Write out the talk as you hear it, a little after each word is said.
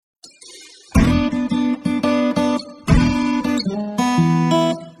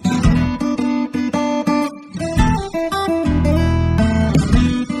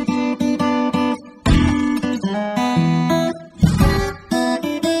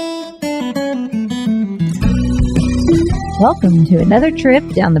Welcome to another trip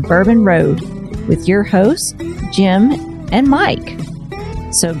down the Bourbon Road with your hosts, Jim and Mike.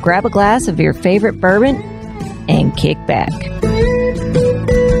 So grab a glass of your favorite bourbon and kick back.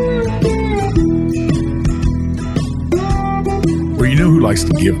 Well, you know who likes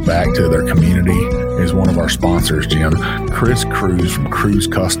to give back to their community is one of our sponsors, Jim. Chris Cruz from Cruz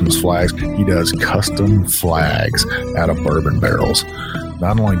Customs Flags. He does custom flags out of bourbon barrels.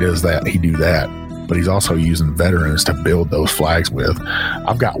 Not only does he do that, but he's also using veterans to build those flags with.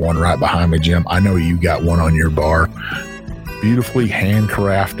 I've got one right behind me, Jim. I know you got one on your bar. Beautifully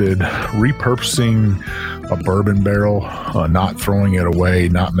handcrafted, repurposing a bourbon barrel, not throwing it away,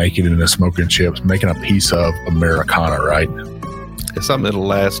 not making it into smoking chips, making a piece of Americana, right? It's something that'll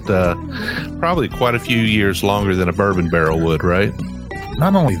last probably quite a few years longer than a bourbon barrel would, right?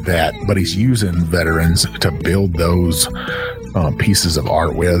 Not only that, but he's using veterans to build those pieces of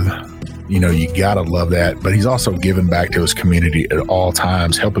art with. You know, you gotta love that. But he's also giving back to his community at all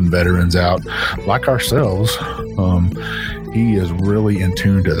times, helping veterans out like ourselves. He is really in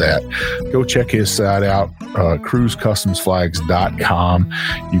tune to that. Go check his site out, cruzcustomsflags.com.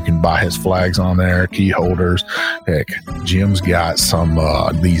 You can buy his flags on there, key holders. Heck, Jim's got some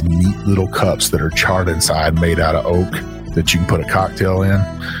these neat little cups that are charred inside, made out of oak, that you can put a cocktail in.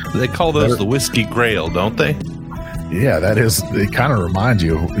 They call those the whiskey grail, don't they? Yeah, that is, it kind of reminds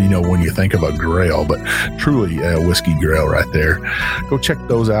you, when you think of a grail, but truly a whiskey grail right there. Go check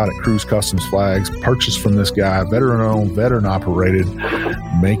those out at Cruz Customs Flags. Purchase from this guy, veteran-owned, veteran-operated,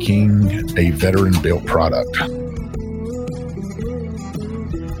 making a veteran-built product.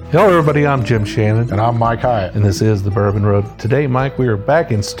 Hello, everybody. I'm Jim Shannon. And I'm Mike Hyatt. And this is the Bourbon Road. Today, Mike, we are back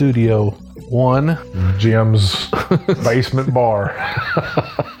in Studio 1. Jim's basement bar.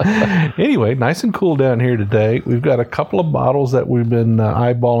 Anyway, nice and cool down here today. We've got a couple of bottles that we've been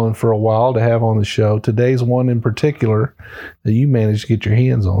eyeballing for a while to have on the show. Today's one in particular that you managed to get your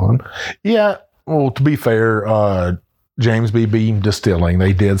hands on. Yeah. Well, to be fair, James B. Beam Distilling,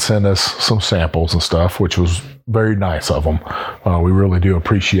 they did send us some samples and stuff, which was very nice of them. We really do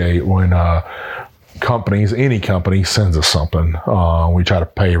appreciate when any company sends us something. We try to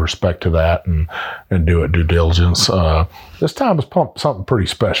pay respect to that and do it due diligence. This time was something pretty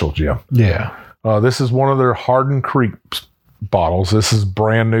special, Jim. Yeah. This is one of their Hardin Creek bottles. This is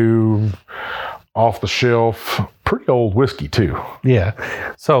brand new, off the shelf, pretty old whiskey too. Yeah.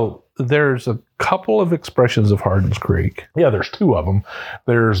 So there's a couple of expressions of Hardins Creek. Yeah, there's two of them.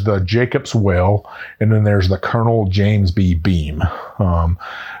 There's the Jacob's Well, and then there's the Colonel James B. Beam.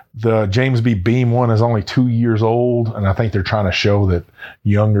 The James B. Beam one is only 2 years old, and I think they're trying to show that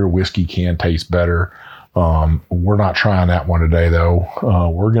younger whiskey can taste better. We're not trying that one today, though.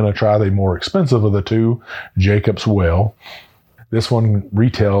 We're going to try the more expensive of the two, Jacob's Well. This one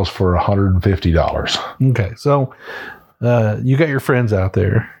retails for $150. Okay, so you got your friends out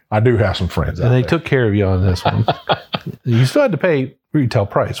there. I do have some friends out there. And they took care of you on this one. You still had to pay retail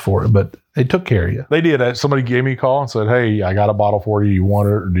price for it, but they took care of you. They did. Somebody gave me a call and said, hey, I got a bottle for you. You want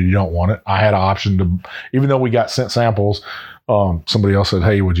it or do you don't want it? I had an option to, even though we got sent samples, somebody else said,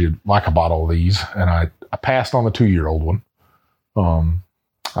 hey, would you like a bottle of these? And I passed on the 2-year-old one.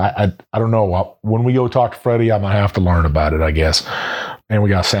 I don't know. When we go talk to Freddie, I might have to learn about it, I guess. And we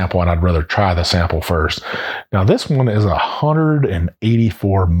got a sample, and I'd rather try the sample first. Now, this one is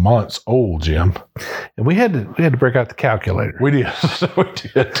 184 months old, Jim. And we had to break out the calculator. We did. We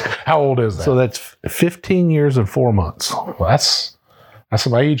did. How old is that? So that's 15 years and 4 months. Well, that's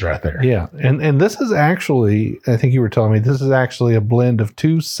some age right there. Yeah. And this is actually, I think you were telling me, this is actually a blend of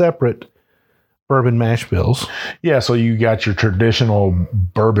two separate bourbon mash bills. Yeah, so you got your traditional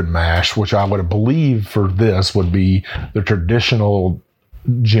bourbon mash, which I would believe for this would be the traditional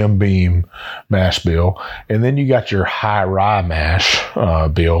Jim Beam mash bill. And then you got your high rye mash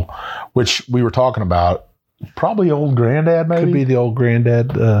bill, which we were talking about. Probably old granddad, maybe? Could be the old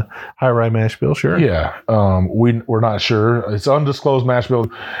granddad high rye mash bill, sure. Yeah. We're not sure. It's undisclosed mash bill.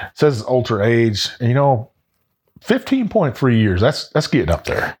 It says ultra age. And, 15.3 years. That's getting up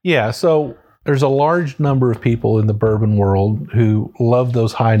there. Yeah, so there's a large number of people in the bourbon world who love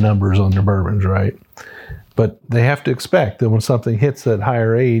those high numbers on their bourbons, right? But they have to expect that when something hits that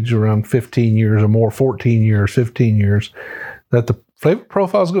higher age, around 15 years or more, 14 years, 15 years, that the flavor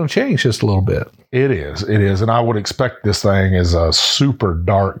profile is going to change just a little bit. It is. And I would expect this thing is a super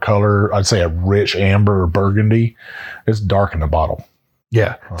dark color. I'd say a rich amber or burgundy. It's dark in the bottle.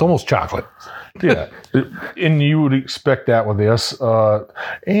 Yeah, it's almost chocolate. Yeah. And you would expect that with this.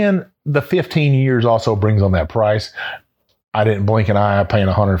 And the 15 years also brings on that price. I didn't blink an eye paying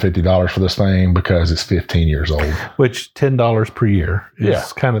 $150 for this thing because it's 15 years old. Which $10 per year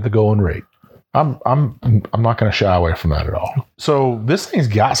is kind of the going rate. I'm not going to shy away from that at all. So this thing's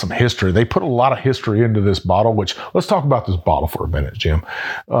got some history. They put a lot of history into this bottle, which let's talk about this bottle for a minute, Jim.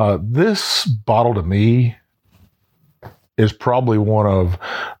 This bottle to me is probably one of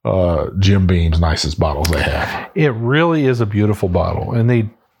Jim Beam's nicest bottles they have. It really is a beautiful bottle. And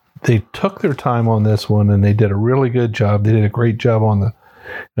they took their time on this one and they did a really good job. They did a great job on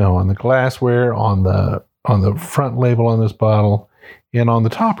the glassware, on the front label on this bottle, and on the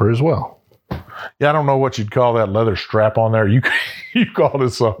topper as well. Yeah, I don't know what you'd call that leather strap on there. You called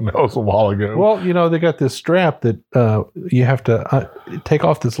it something else a while ago. Well, they got this strap that you have to take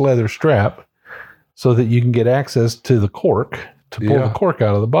off this leather strap so that you can get access to the cork to pull the cork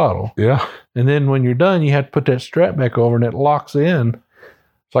out of the bottle. Yeah. And then when you're done, you have to put that strap back over and it locks in.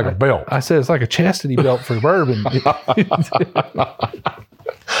 It's like a belt. I said it's like a chastity belt for bourbon.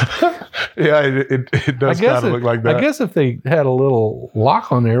 Yeah, it does kind of look like that. I guess if they had a little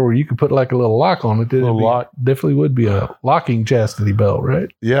lock on there where you could put like a little lock on it, definitely would be a locking chastity belt, right?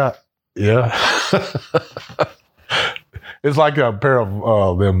 Yeah. It's like a pair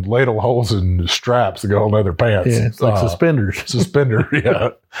of them ladle holes and straps that go on leather pants. Yeah, it's like suspenders. Suspender, yeah.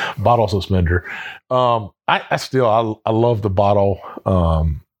 Bottle suspender. I still love the bottle.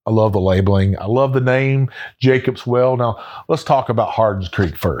 I love the labeling. I love the name, Jacob's Well. Now, let's talk about Hardins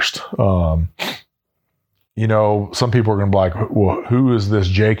Creek first. Some people are going to be like, well, who is this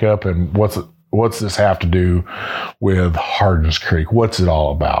Jacob and what's this have to do with Hardins Creek? What's it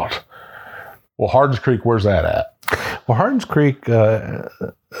all about? Well, Hardins Creek, where's that at? Well, Hardins Creek,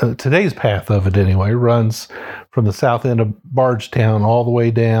 today's path of it anyway, runs from the south end of Bardstown all the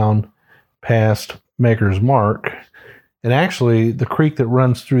way down past Maker's Mark. And actually, the creek that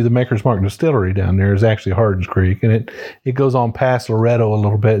runs through the Maker's Mark distillery down there is actually Hardins Creek. And it goes on past Loretto a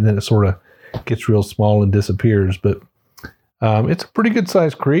little bit, and then it sort of gets real small and disappears. But it's a pretty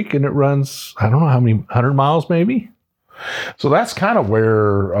good-sized creek, and it runs, I don't know how many, 100 miles maybe? So that's kind of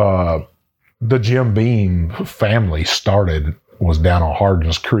where the Jim Beam family started, was down on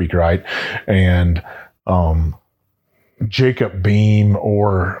Hardins Creek, right? And Jacob Beam,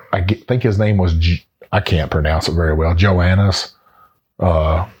 or I think his name was... I can't pronounce it very well. Joannis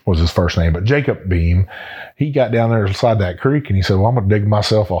was his first name, but Jacob Beam, he got down there beside that creek and he said, well, I'm going to dig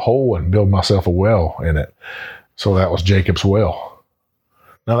myself a hole and build myself a well in it. So that was Jacob's Well.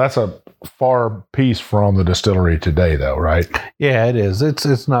 Now that's a far piece from the distillery today though, right? Yeah, it is.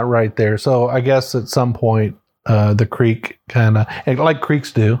 It's not right there. So I guess at some point, the creek kind of, like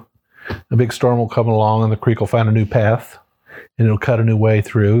creeks do, a big storm will come along and the creek will find a new path and it'll cut a new way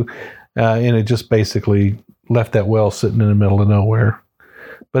through. And it just basically left that well sitting in the middle of nowhere.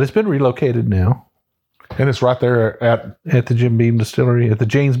 But it's been relocated now. And it's right there at the Jim Beam Distillery, at the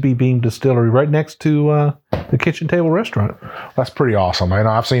James B. Beam Distillery, right next to the Kitchen Table Restaurant. That's pretty awesome.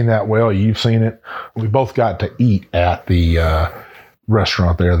 I've seen that well. You've seen it. We both got to eat at the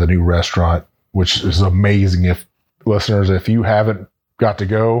restaurant there, the new restaurant, which is amazing. If listeners, if you haven't got to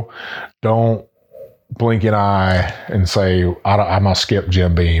go, don't blink an eye and say, I must skip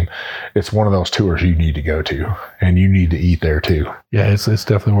Jim Beam. It's one of those tours you need to go to, and you need to eat there too. Yeah, it's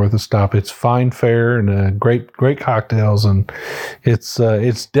definitely worth a stop. It's fine fare and great cocktails, and it's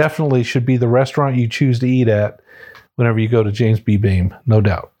definitely should be the restaurant you choose to eat at whenever you go to James B. Beam, no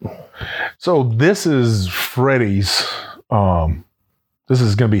doubt. So this is Freddie's. This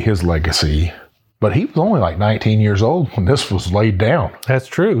is going to be his legacy. But he was only like 19 years old when this was laid down. That's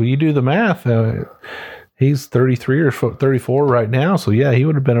true. You do the math. He's 33 or 34 right now. So yeah, he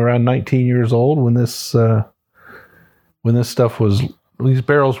would have been around 19 years old when this stuff was. These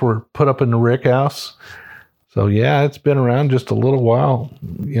barrels were put up in the rick house. So yeah, it's been around just a little while.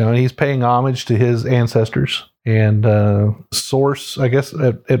 He's paying homage to his ancestors and source. I guess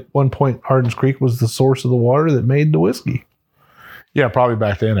at one point, Hardins Creek was the source of the water that made the whiskey. Yeah, probably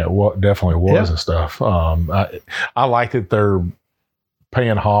back then it definitely was and stuff. I like that they're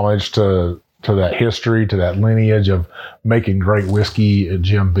paying homage to that history, to that lineage of making great whiskey at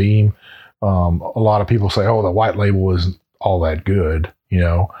Jim Beam. A lot of people say, "Oh, the white label isn't all that good,"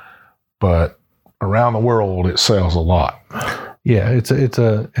 but around the world it sells a lot. Yeah, it's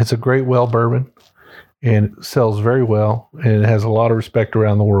a great well bourbon, and it sells very well, and it has a lot of respect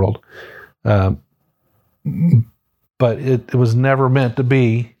around the world. But it was never meant to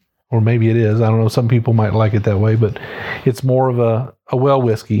be, or maybe it is. I don't know. Some people might like it that way, but it's more of a well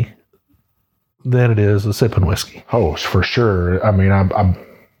whiskey than it is a sipping whiskey. Oh, for sure. I'm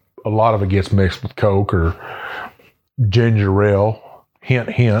a lot of it gets mixed with Coke or ginger ale.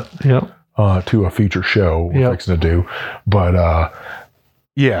 Hint. Yep. To a future show we're fixing to do. But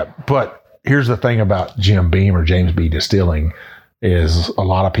But here's the thing about Jim Beam or James B. Distilling. is a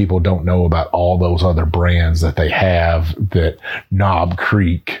lot of people don't know about all those other brands that they have, that Knob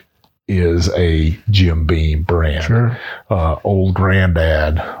Creek is a Jim Beam brand. Sure. Old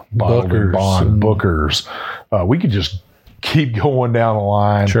Granddad, Bottled and Bond, Booker's. We could just keep going down the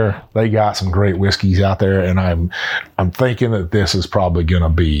line. Sure. They got some great whiskeys out there, and I'm thinking that this is probably going to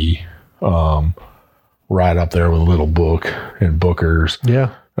be right up there with Little Book and Booker's.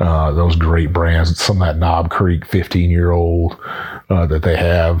 Yeah. Those great brands. Some of that Knob Creek 15-year-old that they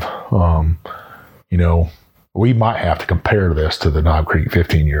have. We might have to compare this to the Knob Creek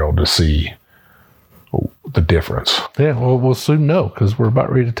 15-year-old to see the difference. Yeah, well, we'll soon know because we're about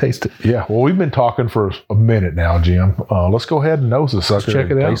ready to taste it. Yeah, well, we've been talking for a minute now, Jim. Let's go ahead and nose this sucker.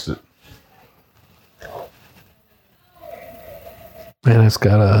 Check it out. Taste it. Man, it's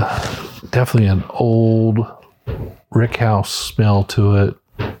got definitely an old rick house smell to it.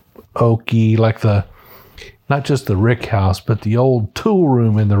 Oaky, like not just the rick house, but the old tool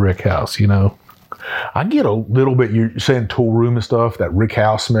room in the rick house, I get a little bit, you're saying tool room and stuff, that rick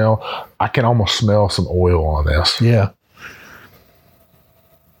house smell. I can almost smell some oil on this. Yeah.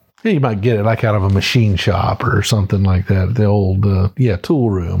 Yeah, you might get it like out of a machine shop or something like that. The old, tool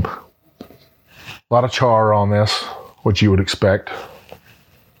room. A lot of char on this, what you would expect.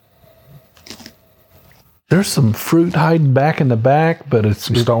 There's some fruit hiding back in the back, but it's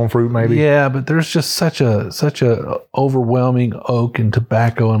some stone fruit maybe. Yeah, but there's just such a overwhelming oak and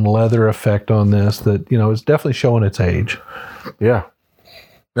tobacco and leather effect on this that it's definitely showing its age. Yeah.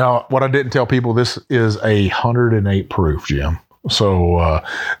 Now, what I didn't tell people, this is 108 proof, Jim. So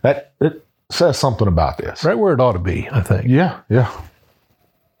that it says something about this. Right where it ought to be, I think. Yeah. Yeah.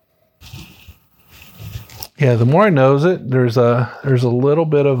 Yeah. The more I nose it, there's a little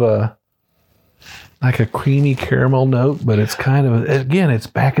bit of a creamy caramel note, but it's kind of, again, it's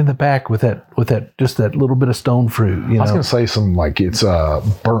back in the back with that just that little bit of stone fruit. I was going to say some it's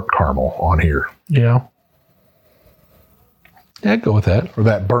burnt caramel on here. Yeah. Yeah, I'd go with that. Or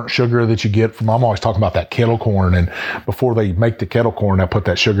that burnt sugar that you get from, I'm always talking about that kettle corn, and before they make the kettle corn, they'll put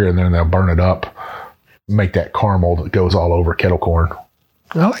that sugar in there and they'll burn it up, make that caramel that goes all over kettle corn.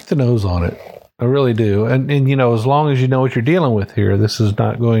 I like the nose on it. I really do. And as long as you know what you're dealing with here, this is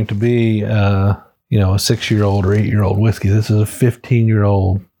not going to be, a 6-year-old or 8-year-old whiskey. This is a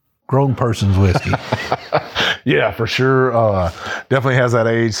 15-year-old grown person's whiskey. Yeah, for sure. Definitely has that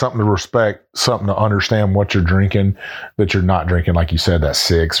age, something to respect, something to understand what you're drinking, that you're not drinking, like you said, that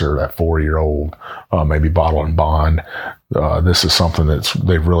 6 or that 4-year-old, maybe Bottle and Bond. This is something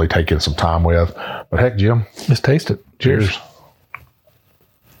they've really taken some time with. But heck, Jim. Let's taste it. Cheers.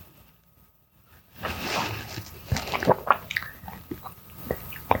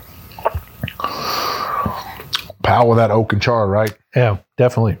 Power with that oak and char, right? Yeah,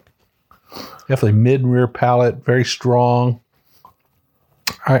 definitely. Definitely mid and rear palate, very strong.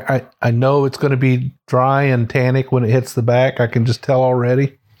 I know it's going to be dry and tannic when it hits the back. I can just tell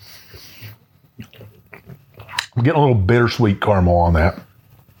already. I'm getting a little bittersweet caramel on that.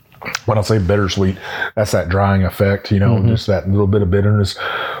 When I say bittersweet, that's that drying effect, just that little bit of bitterness.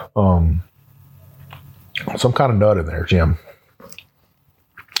 Some kind of nut in there, Jim.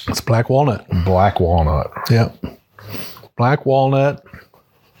 It's black walnut. Black walnut. Yep. Black walnut.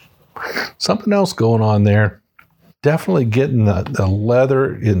 Something else going on there. Definitely getting the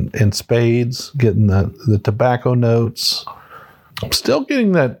leather in spades, getting the tobacco notes. I'm still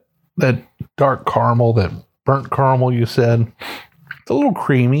getting that dark caramel, that burnt caramel you said. It's a little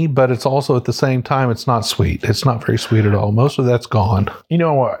creamy, but it's also at the same time, it's not sweet. It's not very sweet at all. Most of that's gone.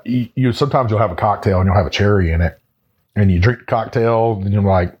 You sometimes you'll have a cocktail and you'll have a cherry in it. And you drink the cocktail, and you're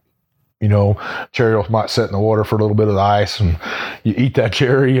like, cherry might sit in the water for a little bit of the ice, and you eat that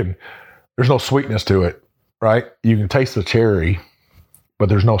cherry, and there's no sweetness to it, right? You can taste the cherry, but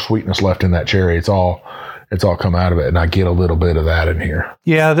there's no sweetness left in that cherry. It's all come out of it, and I get a little bit of that in here.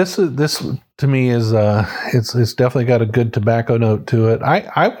 Yeah, this to me is it's definitely got a good tobacco note to it.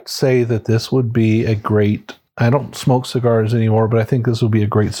 I would say that this would be a great. I don't smoke cigars anymore, but I think this would be a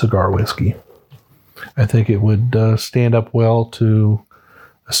great cigar whiskey. I think it would stand up well to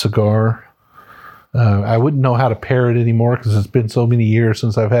a cigar. I wouldn't know how to pair it anymore because it's been so many years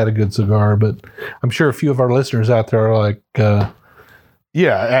since I've had a good cigar, but I'm sure a few of our listeners out there are like...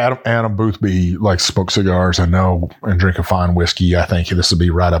 Adam Boothby likes to smoke cigars, I know, and drink a fine whiskey. I think this would be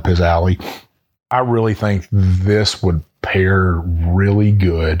right up his alley. I really think this would pair really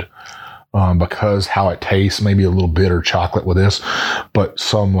good because how it tastes, maybe a little bitter chocolate with this, but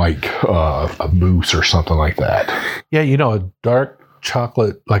some like a mousse or something like that. Yeah, a dark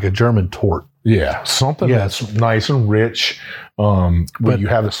chocolate, like a German tort Yeah, something that's nice and rich. But you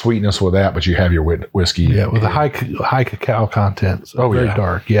have the sweetness with that, but you have your whiskey. Yeah, with a high cacao content. So very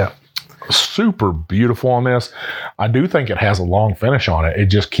dark. Yeah. Super beautiful on this. I do think it has a long finish on it. It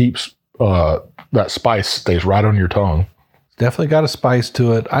just keeps that spice stays right on your tongue. Definitely got a spice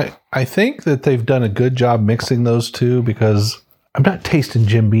to it. I think that they've done a good job mixing those two, because I'm not tasting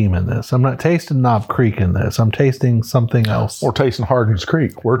Jim Beam in this. I'm not tasting Knob Creek in this. I'm tasting something else. We're tasting Hardins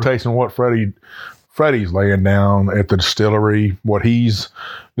Creek. We're tasting what Freddie's laying down at the distillery. What he's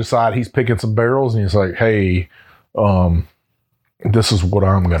decided, he's picking some barrels and he's like, hey, this is what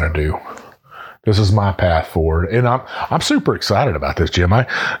I'm going to do. This is my path forward. And I'm super excited about this, Jim.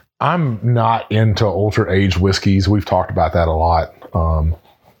 I'm not into ultra aged whiskeys. We've talked about that a lot.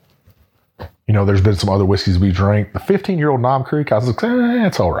 There's been some other whiskeys we drank. The 15-year-old Knob Creek, I was like,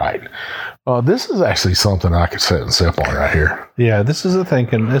 it's all right. This is actually something I could sit and sip on right here. Yeah, this is a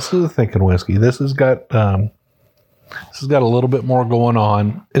thinking whiskey. This has got a little bit more going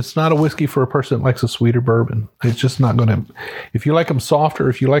on. It's not a whiskey for a person that likes a sweeter bourbon. It's just not going to. If you like them softer,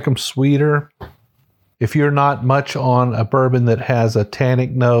 if you like them sweeter, if you're not much on a bourbon that has a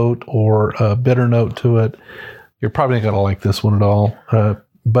tannic note or a bitter note to it, you're probably not going to like this one at all.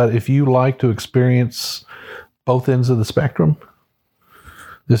 But if you like to experience both ends of the spectrum,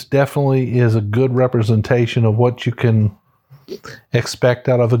 this definitely is a good representation of what you can expect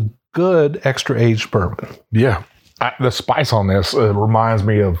out of a good extra aged bourbon. Yeah. The spice on this reminds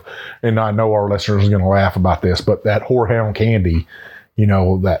me of, and I know our listeners are going to laugh about this, but that Horehound candy,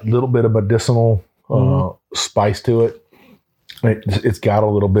 that little bit of medicinal spice to it. It's got a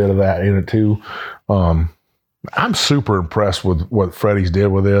little bit of that in it too. I'm super impressed with what Freddie's did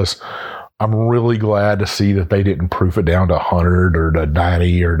with this. I'm really glad to see that they didn't proof it down to 100 or to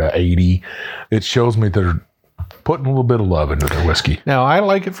 90 or to 80. It shows me they're putting a little bit of love into their whiskey. Now, I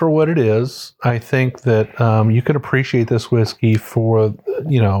like it for what it is. I think that you can appreciate this whiskey for,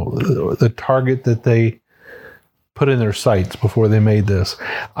 the target that they put in their sights before they made this.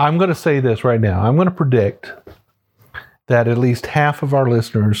 I'm going to say this right now. I'm going to predict that at least half of our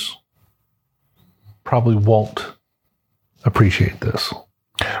listeners probably won't appreciate this.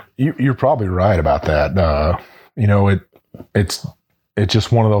 You're probably right about that. It's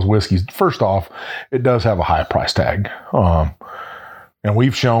just one of those whiskeys. First off, it does have a high price tag. And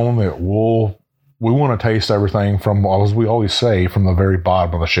we've shown that we want to taste everything from, as we always say, from the very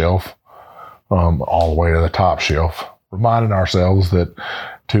bottom of the shelf, all the way to the top shelf, reminding ourselves that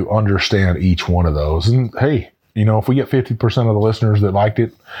to understand each one of those. And hey, if we get 50% of the listeners that liked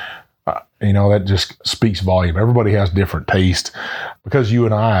it, that just speaks volume. Everybody has different taste. Because you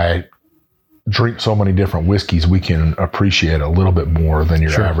and I drink so many different whiskeys, we can appreciate a little bit more than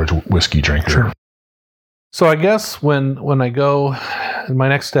your average whiskey drinker. Sure. So I guess when I go, my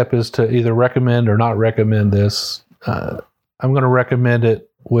next step is to either recommend or not recommend this. I'm going to recommend it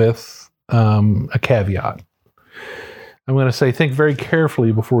with a caveat. I'm going to say, think very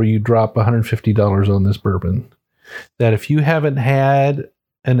carefully before you drop $150 on this bourbon. That if you haven't had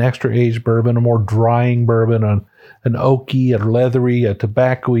an extra aged bourbon, a more drying bourbon, an oaky, a leathery, a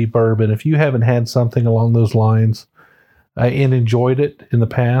tobacco-y bourbon, if you haven't had something along those lines and enjoyed it in the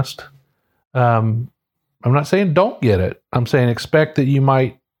past, I'm not saying don't get it. I'm saying expect that you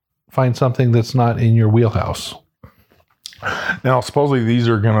might find something that's not in your wheelhouse. Now, supposedly these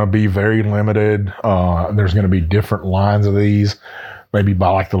are going to be very limited. There's going to be different lines of these, maybe by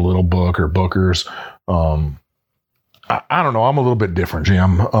like the Little Book or Booker's. I don't know. I'm a little bit different,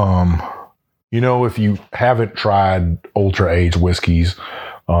 Jim. If you haven't tried ultra aged whiskeys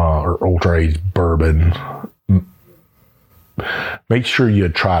or ultra aged bourbon, make sure you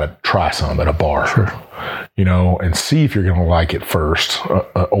try some at a bar. Sure. And see if you're going to like it first,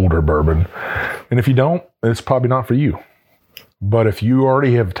 older bourbon. And if you don't, it's probably not for you. But if you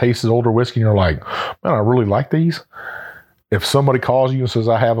already have tasted older whiskey and you're like, man, I really like these. If somebody calls you and says,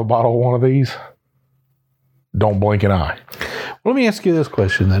 I have a bottle of one of these, don't blink an eye. Let me ask you this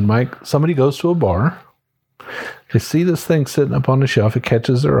question then, Mike. Somebody goes to a bar. They see this thing sitting up on the shelf. It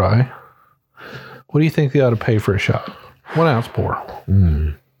catches their eye. What do you think they ought to pay for a shot? 1 ounce pour.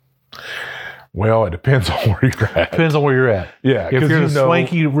 Well, it depends on where you're at. Depends on where you're at. Yeah. If you're in a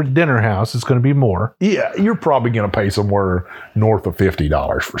swanky dinner house, it's going to be more. Yeah. You're probably going to pay somewhere north of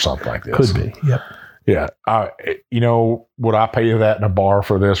 $50 for something like this. Could be. Yep. Yeah. Would I pay that in a bar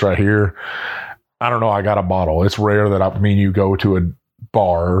for this right here? I don't know. I got a bottle. It's rare that you go to a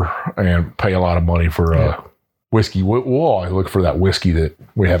bar and pay a lot of money for whiskey. We'll always look for that whiskey that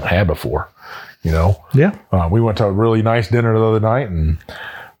we haven't had before, Yeah. We went to a really nice dinner the other night, and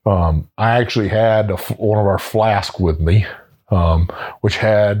I actually had one of our flasks with me, which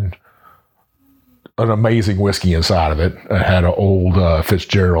had an amazing whiskey inside of it. It had an old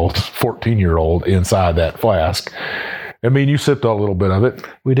Fitzgerald 14-year-old inside that flask. I mean, you sipped a little bit of it.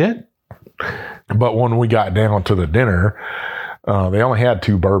 We did. But when we got down to the dinner, they only had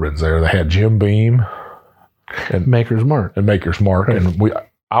 2 bourbons there. They had Jim Beam and Maker's Mark. And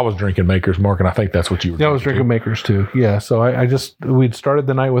I was drinking Maker's Mark, and I think that's what you were drinking. Yeah, I was drinking Maker's too. Yeah, so we'd started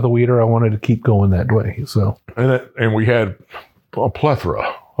the night with a weeder. I wanted to keep going that way. So and we had a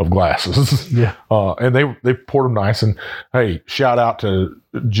plethora of glasses. Yeah. And they poured them nice. And hey, shout out to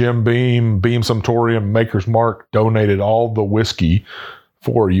Jim Beam, Beam Sumptorium, Maker's Mark, donated all the whiskey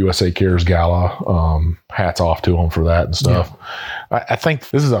for USA Cares Gala. Hats off to them for that and stuff. Yeah. I think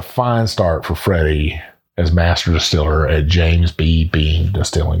this is a fine start for Freddie as master distiller at James B. Beam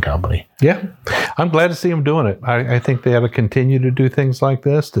Distilling Company. Yeah. I'm glad to see him doing it. I think they ought to continue to do things like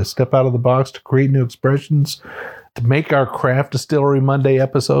this, to step out of the box, to create new expressions, to make our Craft Distillery Monday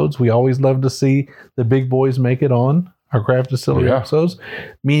episodes. We always love to see the big boys make it on our Craft Distillery episodes,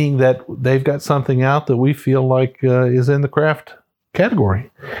 meaning that they've got something out that we feel like is in the craft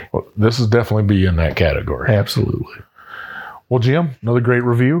category. Well, this is definitely be in that category. Absolutely. Well, Jim, another great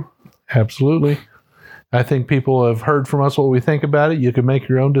review. Absolutely. I think people have heard from us what we think about it. You can make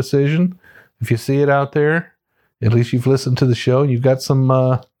your own decision. If you see it out there, at least you've listened to the show and you've got some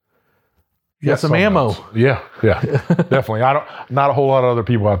ammo. Yeah, definitely. Not a whole lot of other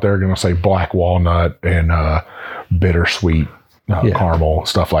people out there are going to say black walnut and bittersweet caramel,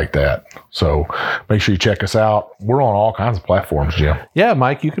 stuff like that. So make sure you check us out. We're on all kinds of platforms, Jim. Yeah,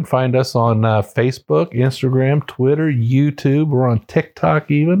 Mike, you can find us on Facebook, Instagram, Twitter, YouTube. We're on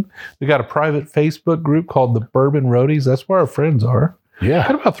TikTok even. We got a private Facebook group called the Bourbon Roadies. That's where our friends are. Yeah.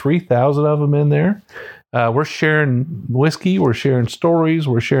 Got about 3,000 of them in there. We're sharing whiskey. We're sharing stories.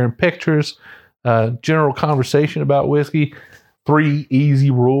 We're sharing pictures, general conversation about whiskey. 3 easy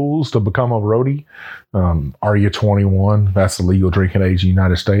rules to become a roadie. Are you 21? That's the legal drinking age in the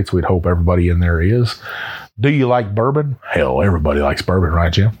United States. We'd hope everybody in there is. Do you like bourbon? Hell, everybody likes bourbon,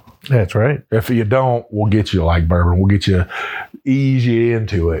 right, Jim? That's right. If you don't, we'll get you like bourbon. We'll get you, ease you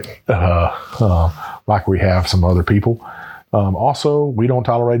into it, like we have some other people. Also, we don't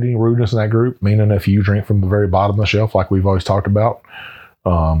tolerate any rudeness in that group, meaning if you drink from the very bottom of the shelf, like we've always talked about,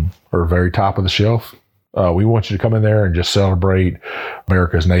 or very top of the shelf, we want you to come in there and just celebrate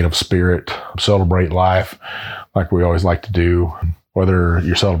America's native spirit, celebrate life like we always like to do. Whether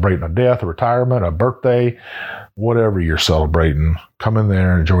you're celebrating a death, a retirement, a birthday, whatever you're celebrating, come in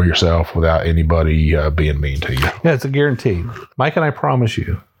there and enjoy yourself without anybody being mean to you. Yeah, it's a guarantee. Mike and I promise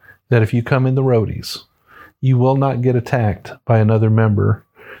you that if you come in the roadies, you will not get attacked by another member.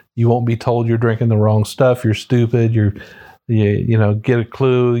 You won't be told you're drinking the wrong stuff, you're stupid, you get a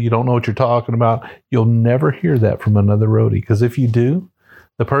clue, you don't know what you're talking about. You'll never hear that from another roadie, because if you do,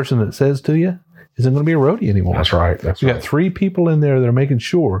 the person that says to you isn't going to be a roadie anymore. That's right. We got 3 people in there that are making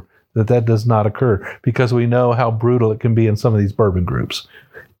sure that does not occur, because we know how brutal it can be in some of these bourbon groups.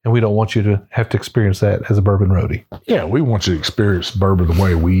 And we don't want you to have to experience that as a bourbon roadie. Yeah, we want you to experience bourbon the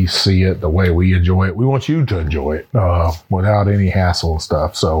way we see it, the way we enjoy it. We want you to enjoy it without any hassle and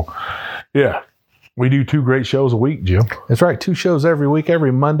stuff. So, yeah. We do 2 great shows a week, Jim. That's right. 2 shows every week.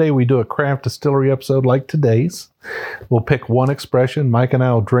 Every Monday, we do a craft distillery episode like today's. We'll pick one expression. Mike and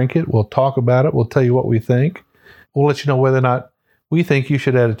I will drink it. We'll talk about it. We'll tell you what we think. We'll let you know whether or not we think you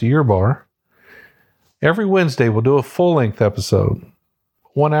should add it to your bar. Every Wednesday, we'll do a full-length episode.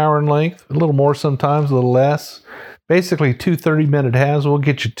 1 hour in length, a little more sometimes, a little less. Basically, 2 30-minute halves. We'll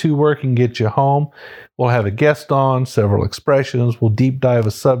get you to work and get you home. We'll have a guest on, several expressions. We'll deep dive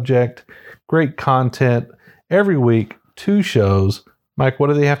a subject. Great content. Every week, 2 shows. Mike, what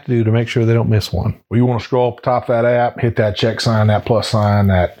do they have to do to make sure they don't miss one? Well, you want to scroll up top of that app, hit that check sign, that plus sign,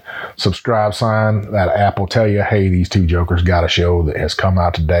 that subscribe sign. That app will tell you, hey, these 2 jokers got a show that has come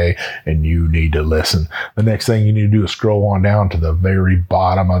out today and you need to listen. The next thing you need to do is scroll on down to the very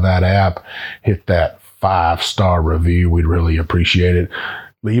bottom of that app, hit that 5-star review. We'd really appreciate it.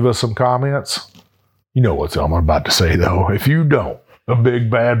 Leave us some comments. You know what I'm about to say, though. If you don't, a big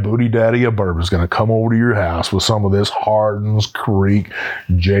bad booty daddy of bourbon is going to come over to your house with some of this Hardins Creek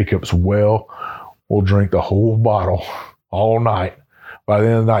Jacob's Well. We'll drink the whole bottle all night. By the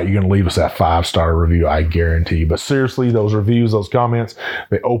end of the night, you're going to leave us that 5-star review, I guarantee you. But seriously, those reviews, those comments,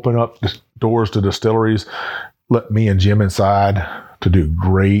 they open up doors to distilleries. Let me and Jim inside to do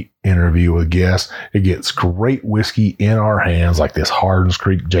great interview with guests. It gets great whiskey in our hands, like this Hardins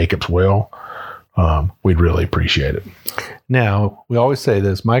Creek Jacob's Well. We'd really appreciate it. Now, we always say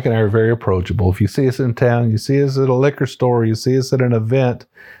this, Mike and I are very approachable. If you see us in town, you see us at a liquor store, you see us at an event,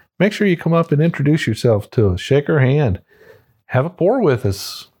 make sure you come up and introduce yourself to us. Shake our hand. Have a pour with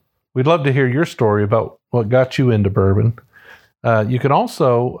us. We'd love to hear your story about what got you into bourbon. You can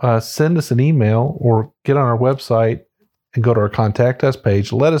also send us an email or get on our website and go to our Contact Us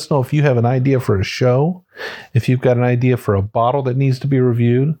page. Let us know if you have an idea for a show, if you've got an idea for a bottle that needs to be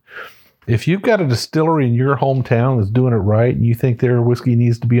reviewed. If you've got a distillery in your hometown that's doing it right and you think their whiskey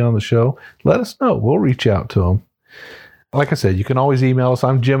needs to be on the show, let us know. We'll reach out to them. Like I said, you can always email us.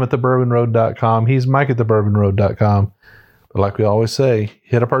 I'm Jim at thebourbonroad.com. He's Mike at thebourbonroad.com. But like we always say,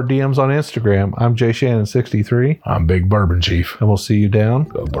 hit up our DMs on Instagram. I'm Jay Shannon63. I'm Big Bourbon Chief. And we'll see you down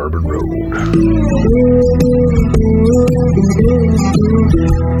the Bourbon Road.